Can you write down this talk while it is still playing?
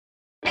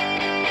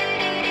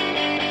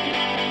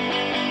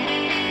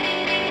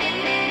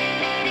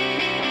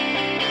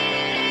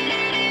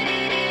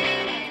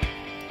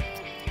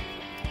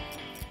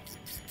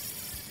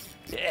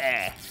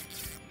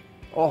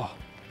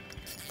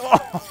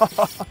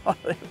Oh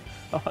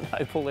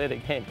no, pull that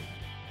again.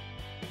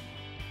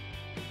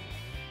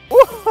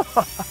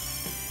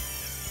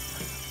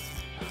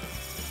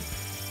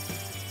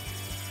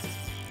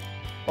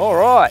 All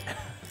right.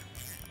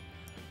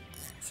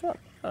 So, I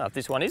don't know if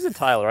this one is a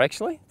tailer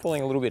actually,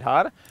 pulling a little bit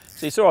harder.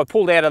 So you saw I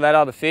pulled out of that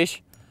other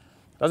fish.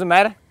 Doesn't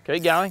matter,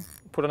 keep going.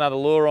 Put another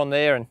lure on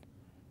there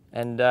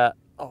and I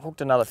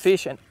hooked another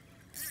fish, and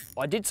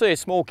I did see a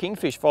small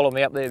kingfish follow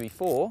me up there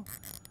before.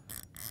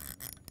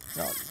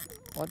 No,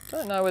 I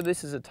don't know whether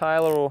this is a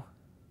tailer or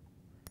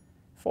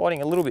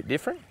fighting a little bit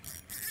different.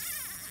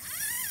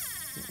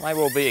 May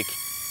well be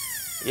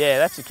yeah,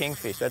 that's a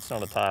kingfish, that's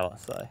not a tailer.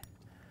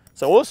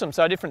 So awesome,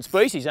 so different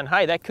species, and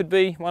hey, that could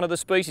be one of the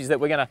species that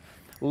we're gonna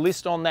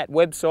list on that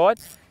website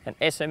and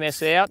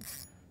SMS out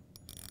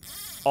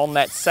on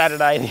that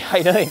Saturday the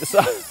 18th.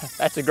 So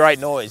that's a great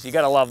noise. You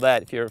gotta love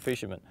that if you're a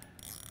fisherman.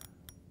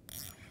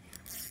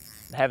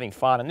 Having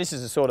fun, and this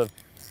is the sort of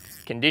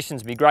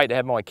conditions. It'd be great to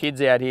have my kids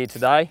out here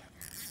today.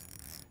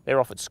 They're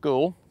off at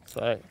school,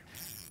 so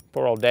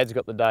poor old dad's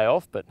got the day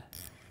off, but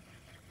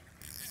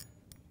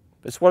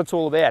it's what it's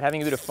all about,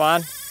 having a bit of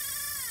fun.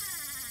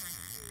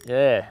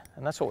 Yeah,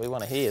 and that's what we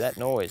want to hear, that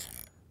noise.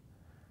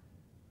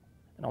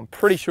 And I'm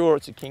pretty sure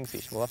it's a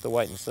kingfish. We'll have to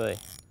wait and see.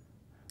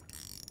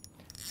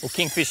 Well,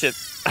 kingfisher,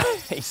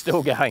 he's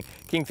still going.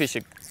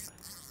 Kingfisher,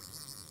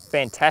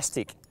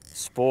 fantastic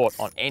sport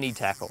on any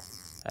tackle.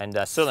 And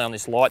certainly on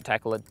this light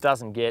tackle, it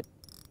doesn't get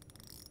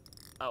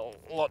a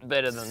lot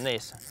better than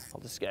this.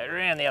 I'll just go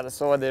around the other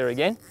side there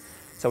again.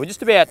 So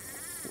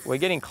we're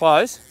getting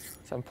close.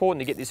 So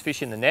important to get this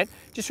fish in the net.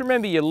 Just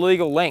remember your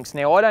legal lengths.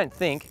 Now, I don't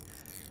think,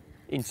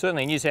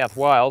 certainly in New South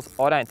Wales,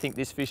 I don't think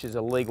this fish is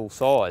a legal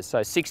size.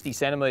 So 60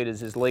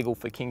 centimetres is legal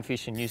for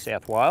kingfish in New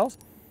South Wales.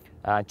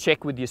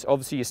 Check with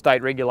obviously your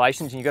state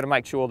regulations, and you've got to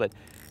make sure that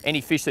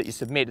any fish that you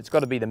submit, it's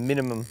got to be the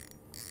minimum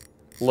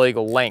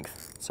legal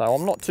length. So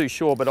I'm not too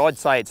sure, but I'd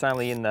say it's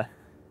only in the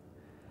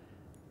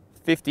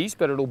 50s,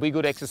 but it'll be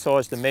good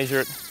exercise to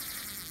measure it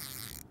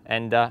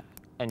and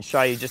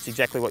show you just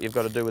exactly what you've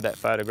got to do with that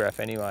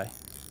photograph anyway.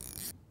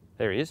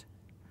 There he is.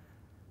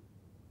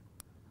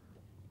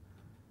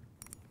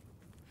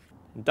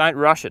 Don't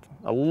rush it.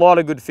 A lot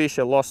of good fish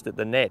are lost at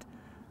the net.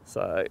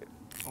 So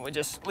we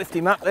just lift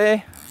him up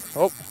there.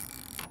 Oh,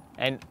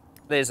 and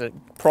there's a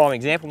prime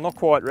example, not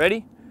quite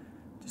ready.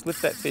 Just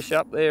lift that fish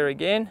up there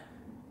again.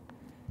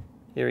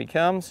 Here he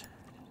comes,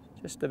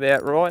 just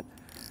about right.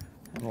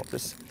 And we'll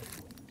just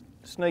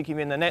sneak him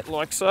in the net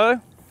like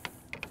so.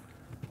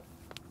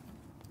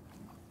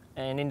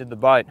 And into the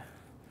boat.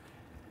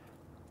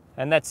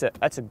 And that's a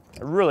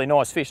really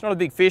nice fish. Not a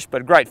big fish,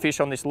 but a great fish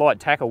on this light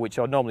tackle, which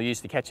I'd normally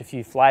use to catch a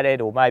few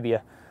flathead or maybe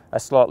a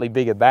slightly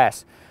bigger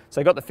bass.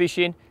 So got the fish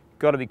in,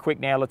 got to be quick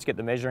now, let's get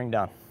the measuring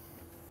done.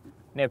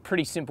 Now,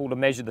 pretty simple to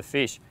measure the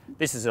fish.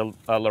 This is a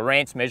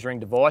Lowrance measuring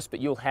device,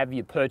 but you'll have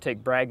your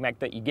Pirtek brag mat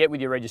that you get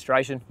with your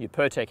registration, your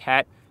Pirtek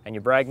hat and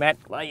your brag mat.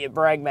 Lay your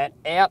brag mat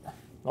out,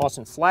 nice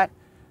and flat.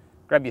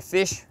 Grab your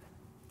fish.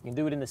 You can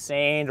do it in the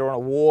sand or on a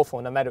wharf,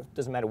 or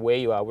doesn't matter where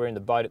you are. We're in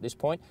the boat at this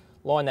point.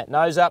 Line that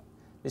nose up.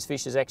 This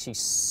fish is actually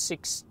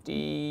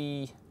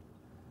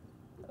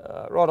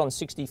right on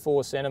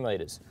 64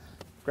 centimetres.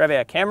 Grab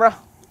our camera,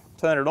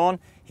 turn it on.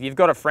 If you've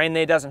got a friend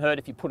there, doesn't hurt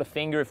if you put a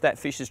finger if that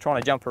fish is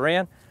trying to jump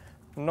around.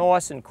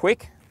 Nice and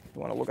quick. You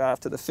want to look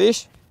after the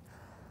fish.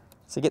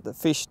 So get the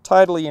fish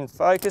totally in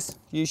focus.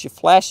 Use your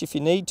flash if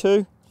you need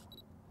to.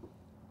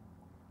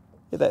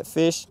 Get that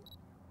fish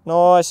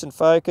nice and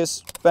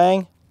focused.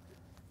 Bang.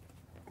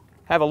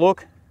 Have a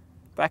look.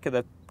 Back of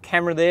the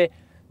camera there.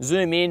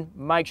 Zoom in,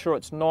 make sure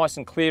it's nice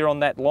and clear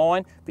on that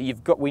line,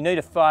 but we need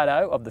a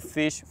photo of the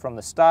fish from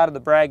the start of the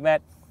brag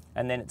mat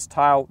and then its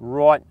tail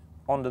right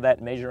onto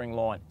that measuring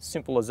line.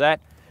 Simple as that.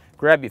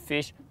 Grab your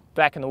fish,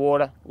 back in the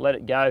water, let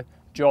it go,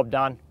 job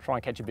done, try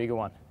and catch a bigger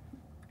one.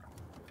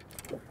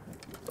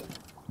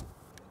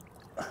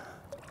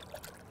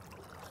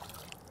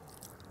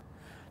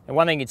 And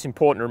one thing it's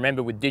important to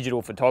remember with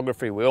digital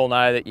photography, we all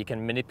know that you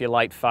can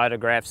manipulate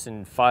photographs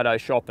and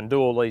Photoshop and do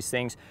all these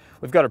things.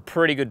 We've got a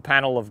pretty good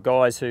panel of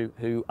guys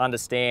who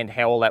understand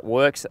how all that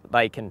works.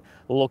 They can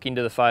look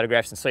into the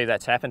photographs and see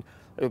that's happened.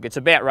 Look, it's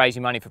about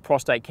raising money for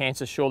prostate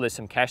cancer. Sure, there's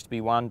some cash to be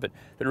won, but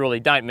really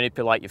don't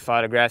manipulate your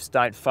photographs.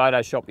 Don't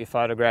Photoshop your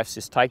photographs.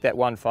 Just take that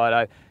one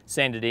photo,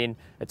 send it in.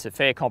 It's a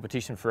fair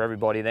competition for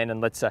everybody then, and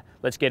let's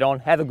get on,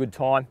 have a good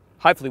time,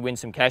 hopefully win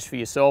some cash for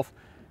yourself,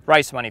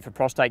 raise some money for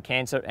prostate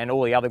cancer and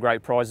all the other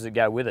great prizes that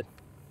go with it.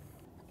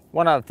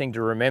 One other thing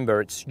to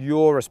remember, it's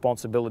your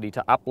responsibility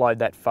to upload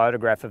that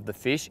photograph of the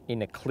fish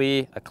in a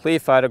clear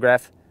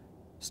photograph,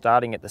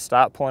 starting at the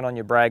start point on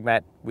your brag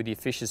mat with your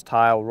fish's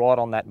tail right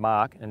on that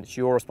mark, and it's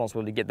your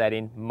responsibility to get that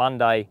in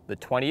Monday the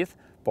 20th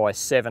by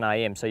 7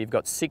 AM. So you've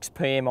got 6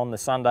 PM on the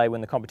Sunday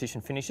when the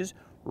competition finishes,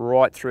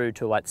 right through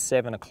till at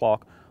 7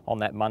 o'clock on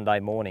that Monday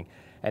morning.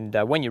 And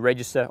when you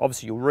register,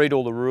 obviously you'll read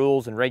all the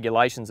rules and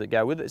regulations that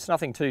go with it. It's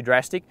nothing too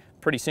drastic,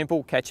 pretty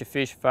simple. Catch a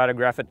fish,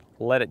 photograph it,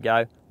 let it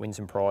go, win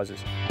some prizes.